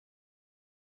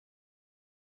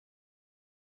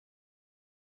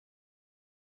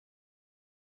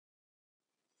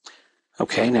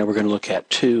Okay, now we're going to look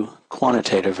at two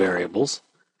quantitative variables.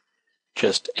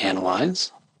 Just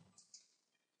analyze,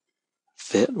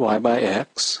 fit y by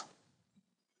x.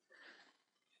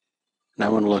 Now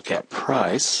I'm going to look at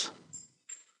price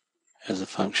as a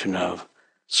function of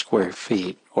square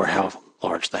feet, or how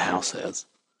large the house is.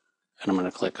 And I'm going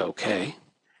to click OK,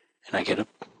 and I get a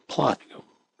plot.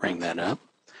 Bring that up.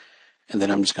 And then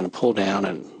I'm just going to pull down,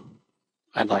 and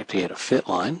I'd like to get a fit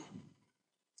line.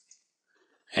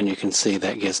 And you can see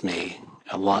that gives me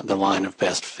the line of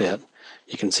best fit.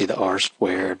 You can see the r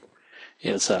squared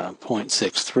is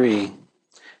 0.63.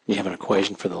 You have an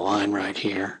equation for the line right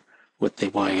here with the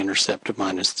y-intercept of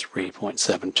minus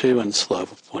 3.72 and the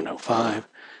slope of 0.05.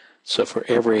 So for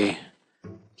every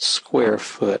square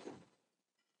foot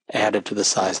added to the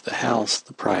size of the house,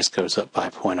 the price goes up by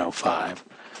 0.05. I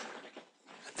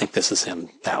think this is in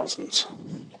thousands.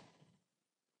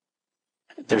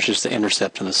 There's just the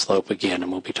intercept and the slope again,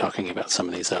 and we'll be talking about some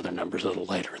of these other numbers a little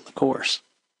later in the course.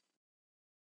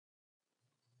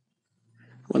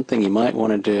 One thing you might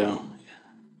want to do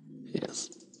is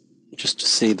just to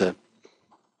see the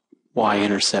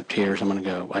y-intercept here. So I'm going to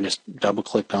go, I just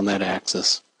double-clicked on that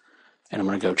axis, and I'm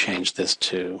going to go change this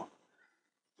to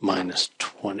minus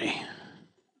 20.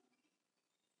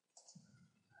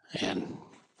 And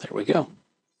there we go.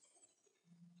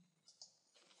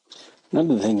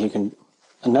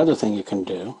 Another thing you can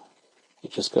do, you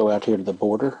just go out here to the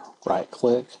border,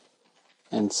 right-click,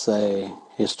 and say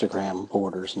Histogram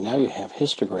Borders. And now you have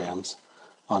histograms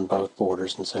on both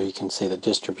borders, and so you can see the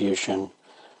distribution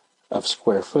of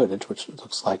square footage, which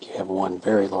looks like you have one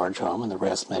very large home, and the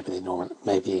rest may be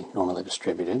normally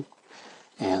distributed.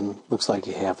 And looks like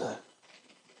you have the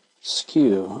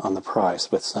skew on the price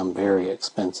with some very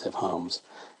expensive homes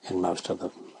and most of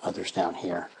the others down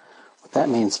here. What that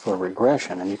means for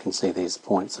regression, and you can see these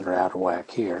points that are out of whack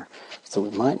here, so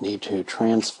we might need to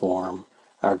transform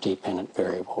our dependent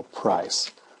variable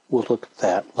price. We'll look at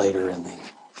that later in the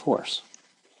course.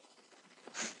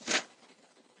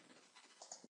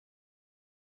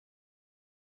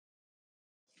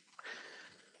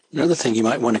 Another thing you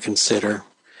might want to consider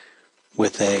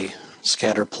with a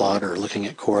scatter plot or looking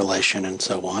at correlation and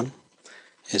so on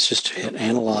is just to hit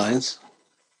Analyze,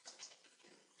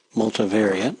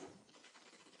 Multivariate,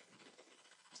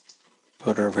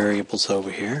 put our variables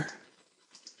over here,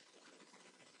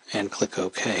 and click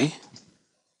OK.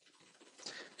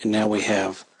 And now we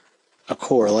have a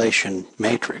correlation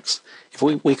matrix. If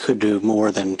we could do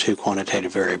more than two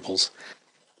quantitative variables.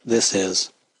 This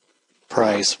is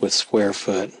price with square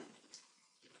foot.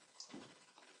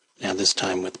 Now this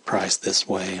time with price this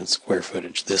way and square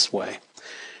footage this way.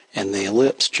 And the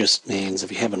ellipse just means,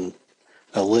 if you have an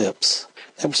ellipse,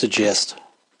 that would suggest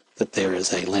that there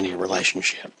is a linear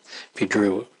relationship. If you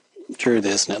drew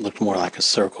this and it looked more like a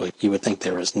circle, you would think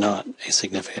there is not a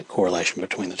significant correlation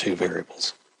between the two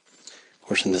variables. Of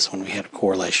course, in this one we had a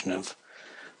correlation of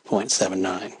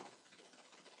 0.79. You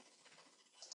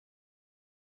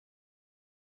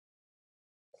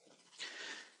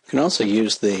can also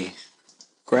use the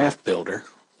graph builder.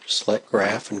 Select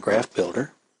Graph and Graph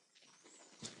Builder,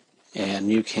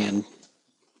 and you can,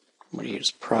 I'm going to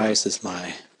use price as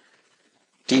my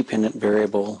dependent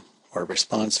variable or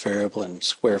response variable, and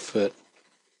square foot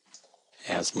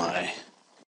as my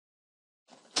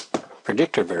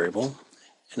predictor variable.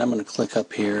 And I'm going to click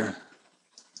up here.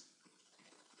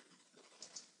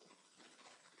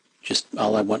 Just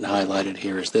all I want highlighted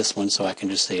here is this one, so I can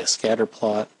just see a scatter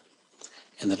plot.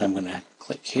 And then I'm going to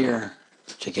click here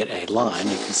to get a line.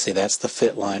 You can see that's the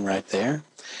fit line right there.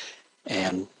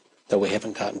 And though we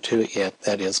haven't gotten to it yet,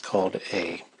 that is called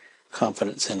a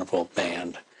confidence interval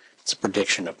band. It's a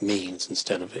prediction of means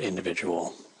instead of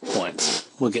individual points.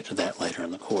 We'll get to that later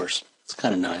in the course. It's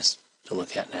kind of nice to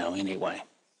look at now anyway.